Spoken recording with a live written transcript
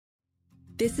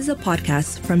This is a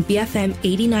podcast from BFM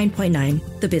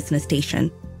 89.9, the business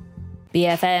station.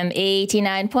 BFM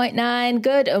 89.9,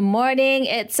 good morning.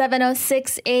 It's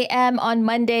 7:06 a.m. on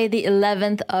Monday, the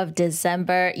 11th of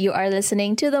December. You are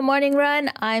listening to The Morning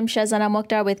Run. I'm Shazana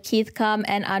Mokhtar with Keith Kam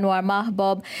and Anwar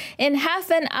Mahbub. In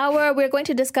half an hour, we're going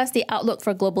to discuss the outlook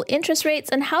for global interest rates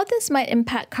and how this might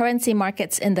impact currency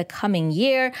markets in the coming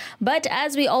year. But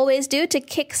as we always do, to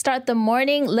kickstart the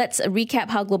morning, let's recap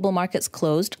how global markets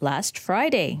closed last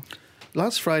Friday.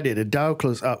 Last Friday, the Dow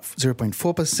closed up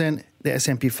 0.4%, the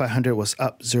S&P 500 was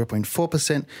up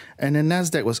 0.4%, and the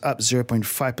Nasdaq was up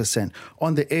 0.5%.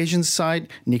 On the Asian side,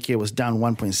 Nikkei was down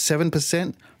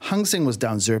 1.7%, Hang Seng was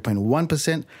down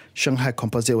 0.1%, Shanghai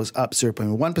Composite was up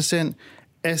 0.1%,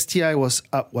 STI was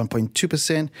up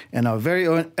 1.2%, and our very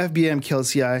own FBM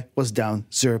KLCI was down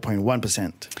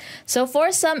 0.1%. So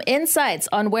for some insights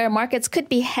on where markets could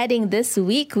be heading this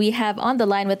week, we have on the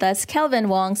line with us Kelvin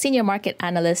Wong, Senior Market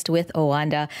Analyst with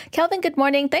OANDA. Kelvin, good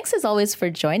morning. Thanks as always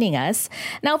for joining us.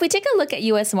 Now, if we take a look at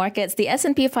U.S. markets, the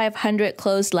S&P 500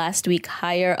 closed last week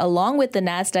higher, along with the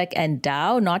Nasdaq and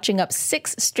Dow, notching up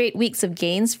 6 straight weeks of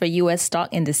gains for U.S. stock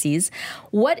indices.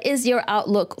 What is your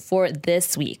outlook for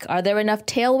this week? Are there enough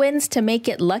tailwinds to make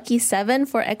it lucky 7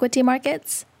 for equity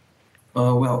markets?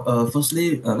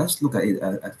 Firstly, let's look at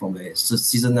it from a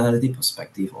seasonality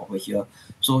perspective over here.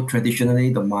 So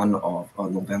traditionally, the month of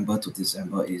November to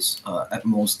December is, at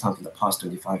most time in the past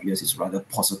 25 years, is rather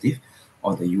positive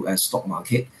on the US stock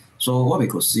market. So what we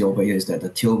could see over here is that the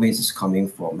tailwinds is coming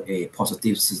from a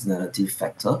positive seasonality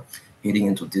factor heading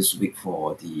into this week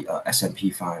for the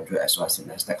S&P 500 as well as the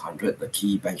Nasdaq 100, the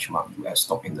key benchmark US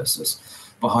stock indices.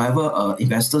 But however,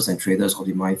 investors and traders will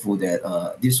be mindful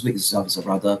that this week itself is a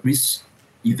rather risk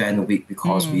event week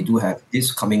because we do have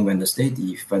this coming Wednesday,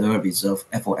 the Federal Reserve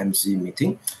FOMC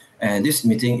meeting. And this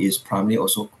meeting is primarily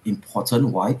also important.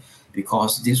 Why?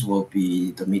 Because this will be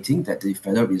the meeting that the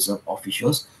Federal Reserve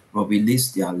officials will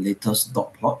release their latest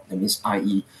dot plot. That means,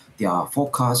 i.e., their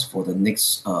forecast for the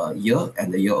next year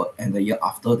and the year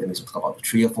after. That means we talk about the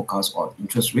 3-year forecast on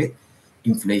interest rate,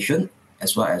 inflation,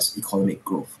 as well as economic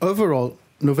growth. Overall,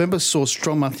 November saw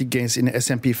strong monthly gains in the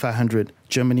S&P 500,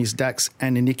 Germany's DAX,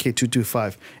 and the Nikkei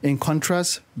 225. In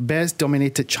contrast, bears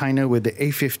dominated China with the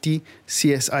A50,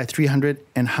 CSI 300,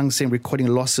 and Hang Seng recording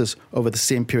losses over the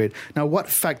same period. Now, what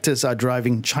factors are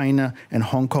driving China and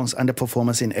Hong Kong's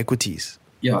underperformance in equities?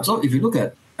 Yeah, so if you look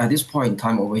at this point in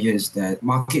time over here is that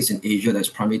markets in Asia that's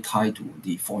primarily tied to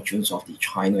the fortunes of the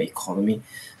China economy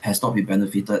has not been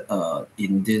benefited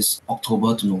in this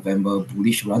October to November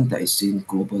bullish run that is seen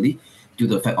globally, due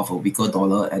to the fact of a weaker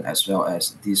dollar and as well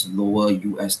as this lower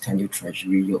US 10-year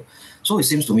Treasury yield. So it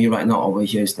seems to me right now over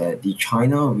here is that the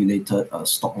China-related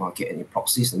stock market and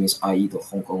proxies, that means i.e. the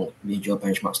Hong Kong major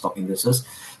benchmark stock indices,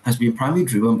 has been primarily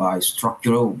driven by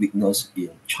structural weakness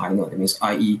in China. That means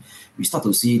i.e. we start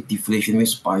to see deflationary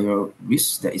spiral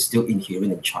risks that is still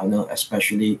inherent in China,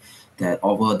 especially that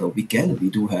over the weekend we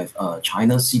do have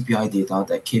China CPI data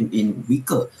that came in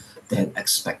weaker than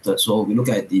expected. So we look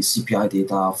at the CPI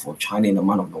data for China in the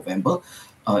month of November.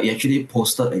 It actually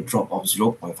posted a drop of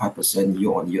 0.5%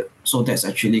 year on year. So that's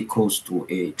actually close to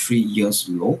a 3 years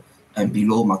low and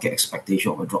below market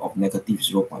expectation of a drop of negative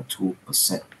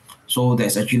 0.2%. So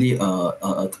there's actually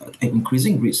an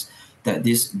increasing risk that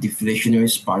this deflationary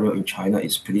spiral in China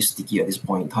is pretty sticky at this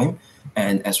point in time.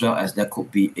 And as well as there could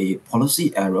be a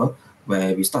policy error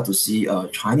where we start to see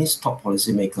Chinese top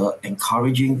policymaker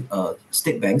encouraging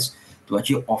state banks to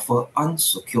actually offer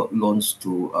unsecured loans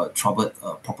to troubled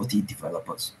property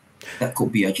developers. That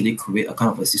could be actually create a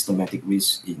kind of a systematic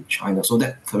risk in China. So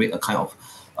that create a kind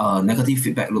of negative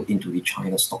feedback loop into the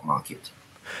China stock market.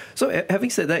 So having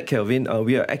said that, Kelvin,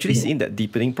 we are actually seeing that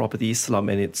deepening property slump,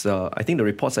 and it's I think the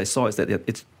reports I saw is that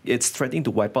it's threatening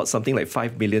to wipe out something like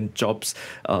 5 million jobs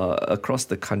across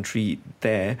the country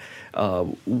there.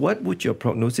 What would your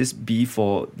prognosis be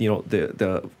for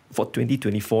for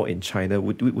 2024 in China?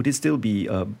 Would it still be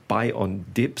a buy on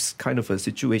dips kind of a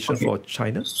situation for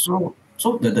China? So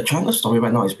the China story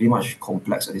right now is pretty much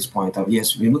complex at this point in time.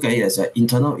 Yes, we look at it as an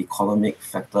internal economic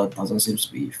factor doesn't seem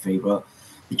to be favor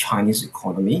the Chinese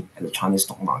economy and the Chinese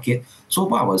stock market. So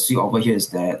what I will see over here is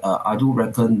that I do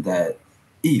reckon that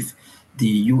if the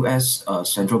US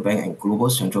central bank and global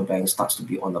central bank starts to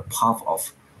be on the path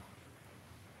of,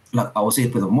 like I would say,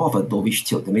 with more of a dovish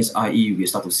tilt, that means i.e. we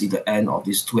start to see the end of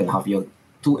this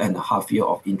 2.5 year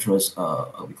of interest,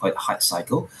 we call it hike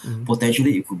cycle.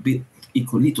 Potentially it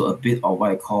could lead to a bit of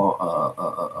what I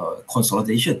call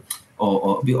consolidation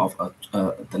or a bit of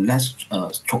the less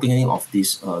choking of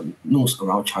this noose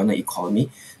around China economy,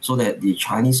 so that the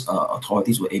Chinese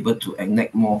authorities were able to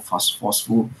enact more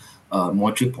forceful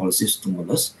monetary policy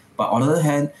stimulus. But on the other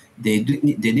hand, they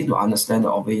need to understand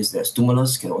that obviously that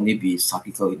stimulus can only be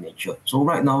cyclical in nature. So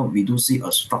right now we do see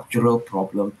a structural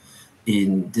problem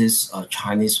in this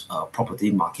Chinese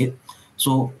property market.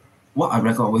 So what I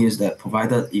reckon over here is that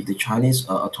provided if the Chinese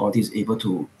authorities is able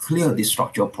to clear this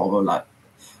structural problem, like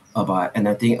by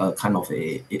enacting a kind of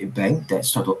a bank that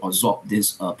start to absorb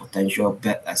this potential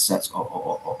bad assets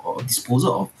or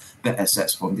disposal of bad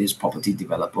assets from this property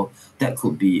developer, that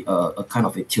could be a kind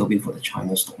of a tailwind for the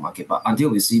China stock market. But until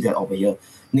we see that over here,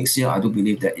 next year, I do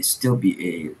believe that it still be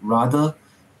a rather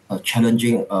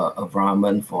challenging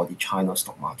environment for the China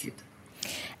stock market.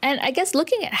 And I guess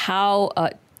looking at how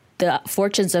the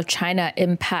fortunes of China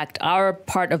impact our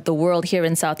part of the world here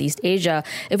in Southeast Asia.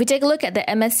 If we take a look at the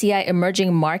MSCI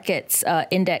Emerging Markets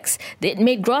Index, it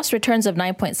made gross returns of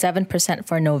 9.7%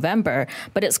 for November,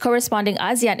 but its corresponding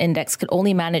ASEAN index could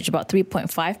only manage about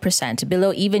 3.5%,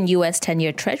 below even U.S.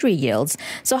 10-year Treasury yields.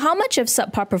 So how much of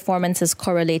subpar performance is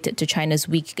correlated to China's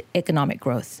weak economic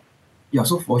growth? Yeah,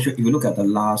 so for sure, if you look at the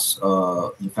last,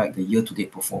 in fact, the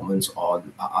year-to-date performance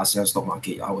on ASEAN stock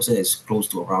market, I would say it's close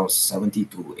to around 70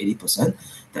 to 80%.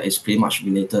 That is pretty much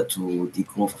related to the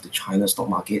growth of the China stock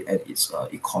market and its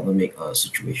economic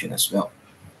situation as well.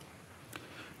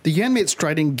 The yen made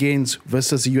strident gains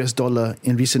versus the U.S. dollar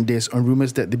in recent days on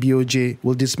rumours that the BOJ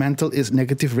will dismantle its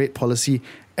negative rate policy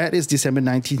at its December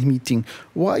 19th meeting.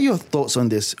 What are your thoughts on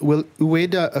this? Will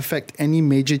OANDA affect any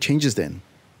major changes then?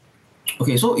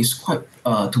 Okay, so it's quite,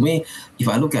 to me, if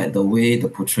I look at the way the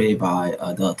portrayed by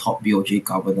the top BOJ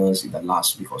governors in the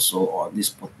last week or so on this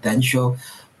potential,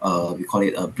 we call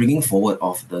it bringing forward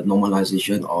of the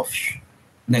normalization of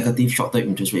negative short-term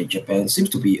interest rate in Japan seems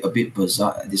to be a bit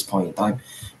bizarre at this point in time,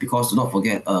 because do not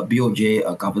forget,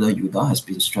 BOJ Governor Yuda has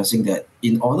been stressing that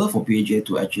in order for BOJ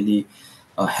to actually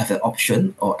have an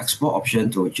option or explore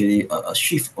option to actually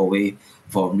shift away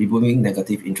from removing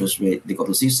negative interest rate, they got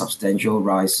to see substantial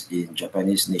rise in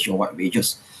Japanese nationwide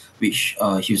wages, which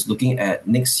he's looking at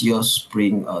next year's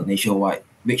spring nationwide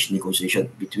wage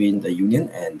negotiation between the union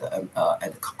and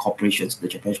the corporations, the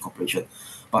Japanese corporation.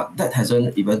 But that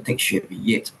hasn't even taken shape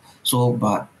yet. So,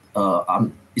 but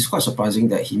it's quite surprising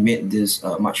that he made this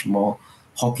much more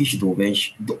hawkish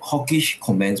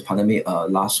comments,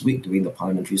 last week during the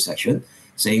parliamentary session,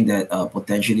 saying that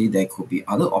potentially there could be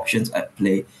other options at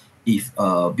play if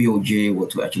BOJ were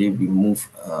to actually remove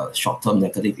short-term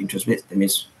negative interest rates. That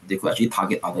means they could actually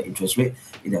target other interest rate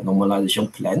in their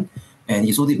normalization plan. And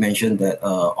he also did mention that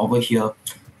over here,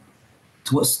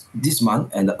 towards this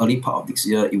month and the early part of this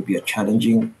year, it will be a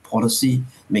challenging policy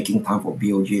making time for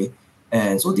BOJ.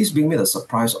 And so this brings me the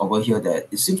surprise over here that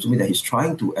it seems to me that he's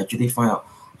trying to actually find out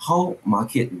how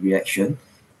market reaction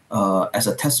as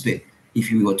a test bed, if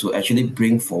you were to actually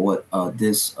bring forward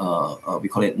this, we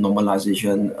call it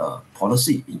normalization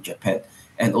policy in Japan.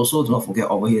 And also do not forget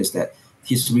over here is that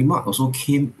his remark also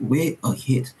came way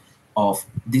ahead of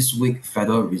this week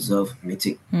Federal Reserve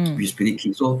meeting, which is pretty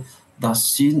key. So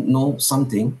does he know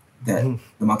something that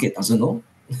the market doesn't know?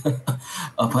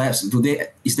 Perhaps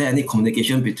is there any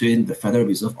communication between the Federal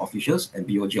Reserve officials and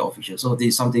BOJ officials? So this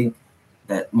is something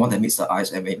that more than meets the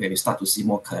eyes, and when we start to see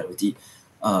more clarity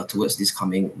towards this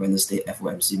coming Wednesday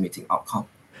FOMC meeting outcome.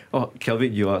 Oh,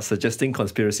 Kelvin, you are suggesting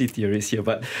conspiracy theories here.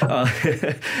 But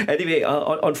anyway,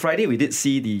 on Friday, we did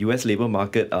see the U.S. labor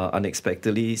market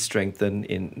unexpectedly strengthen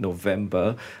in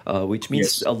November, which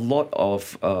means a lot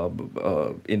of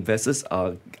investors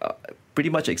are pretty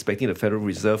much expecting the Federal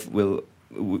Reserve will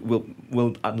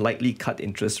unlikely cut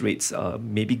interest rates,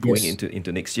 maybe going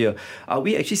into next year. Are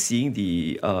we actually seeing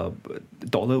the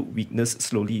dollar weakness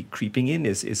slowly creeping in?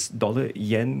 Is dollar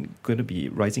yen going to be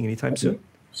rising anytime soon?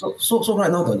 So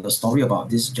right now the story about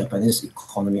this Japanese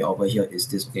economy over here is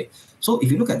this. Okay, so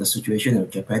if you look at the situation in the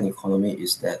Japan economy,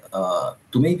 is that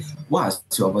to me what I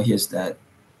see over here is that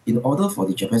in order for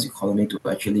the Japanese economy to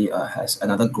actually has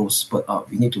another growth spurt up,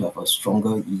 we need to have a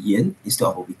stronger yen instead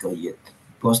of a weaker yen,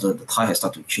 because the tide has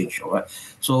started to change. All right,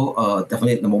 so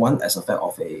definitely number one, as a fact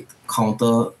of a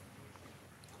counter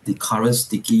the current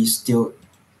sticky, still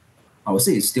I would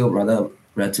say it's still rather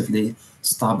relatively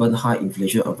stubborn high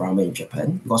inflation environment in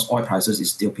Japan, because oil prices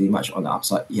is still pretty much on the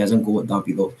upside. It hasn't gone down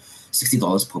below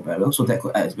 $60 per barrel, so that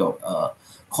could add as well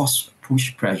cost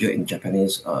push pressure in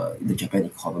the Japan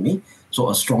economy. So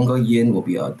a stronger yen will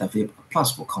be definitely a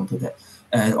plus for counter that.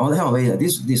 And on the other way,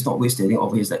 this is not wastering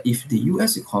over here, is that if the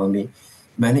US economy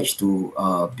managed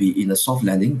to be in a soft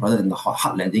landing rather than a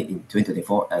hard landing in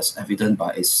 2024, as evident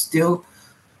by a still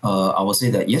I would say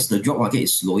that yes, the job market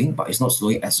is slowing, but it's not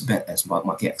slowing as bad as what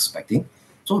market expecting.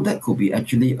 So that could be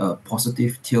actually a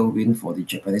positive tailwind for the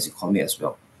Japanese economy as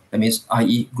well. That means,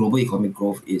 i.e., global economic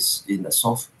growth is in a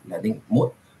soft landing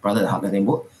mode rather than hard landing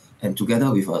mode. And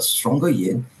together with a stronger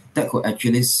yen, that could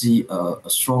actually see a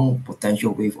strong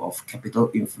potential wave of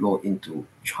capital inflow into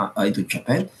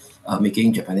Japan,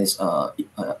 making Japanese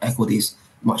equities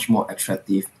much more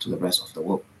attractive to the rest of the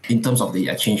world in terms of the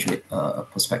exchange rate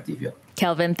perspective here.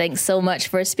 Kelvin, thanks so much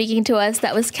for speaking to us.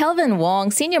 That was Kelvin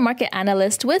Wong, Senior Market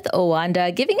Analyst with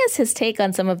OANDA, giving us his take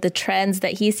on some of the trends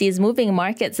that he sees moving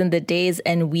markets in the days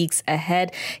and weeks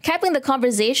ahead. Capping the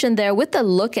conversation there with a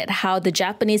look at how the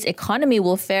Japanese economy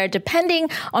will fare depending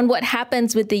on what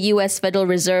happens with the U.S. Federal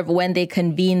Reserve when they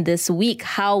convene this week.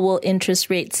 How will interest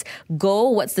rates go?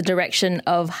 What's the direction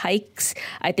of hikes?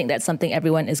 I think that's something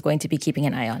everyone is going to be keeping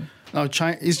an eye on. Now,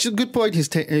 China, it's just a good point.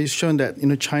 He's shown that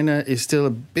China is still a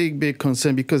big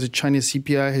concern because the Chinese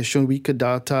CPI has shown weaker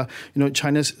data.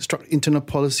 China's internal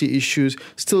policy issues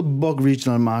still bog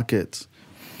regional markets.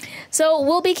 So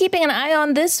we'll be keeping an eye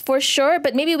on this for sure,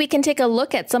 but maybe we can take a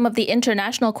look at some of the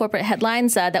international corporate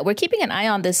headlines that we're keeping an eye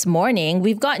on this morning.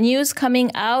 We've got news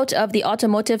coming out of the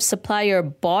automotive supplier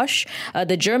Bosch,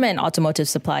 the German automotive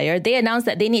supplier. They announced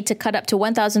that they need to cut up to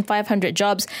 1,500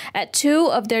 jobs at 2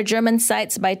 of their German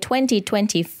sites by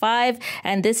 2025,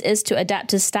 and this is to adapt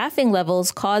to staffing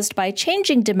levels caused by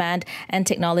changing demand and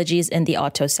technologies in the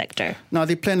auto sector. Now,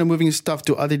 they plan on moving staff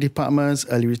to other departments,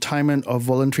 early retirement or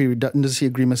voluntary redundancy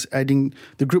agreements. Adding,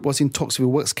 the group was in talks with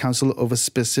Works Council over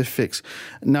specifics.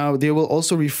 Now, they will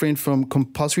also refrain from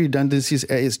compulsory redundancies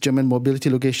at its German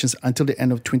mobility locations until the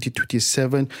end of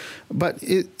 2027. But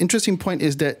interesting point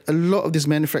is that a lot of these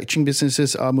manufacturing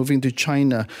businesses are moving to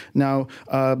China. Now,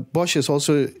 Bosch has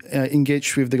also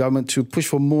engaged with the government to push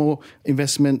for more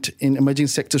investment in emerging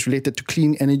sectors related to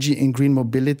clean energy and green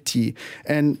mobility.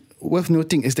 And worth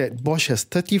noting is that Bosch has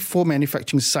 34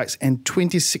 manufacturing sites and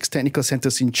 26 technical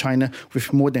centers in China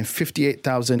with more than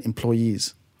 58,000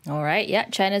 employees. All right. Yeah,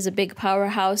 China's a big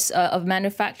powerhouse of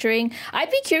manufacturing. I'd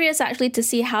be curious actually to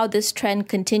see how this trend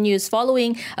continues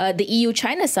following the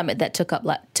EU-China summit that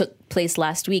took place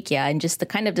last week. Yeah, and just the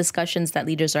kind of discussions that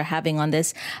leaders are having on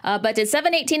this. But it's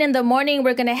 7:18 in the morning.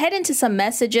 We're going to head into some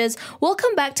messages. We'll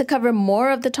come back to cover more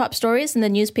of the top stories in the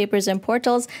newspapers and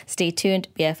portals. Stay tuned.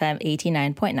 BFM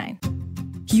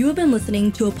 89.9. You have been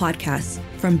listening to a podcast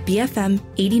from BFM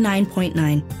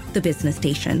 89.9, the business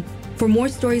station. For more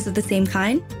stories of the same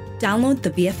kind, download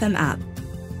the BFM app.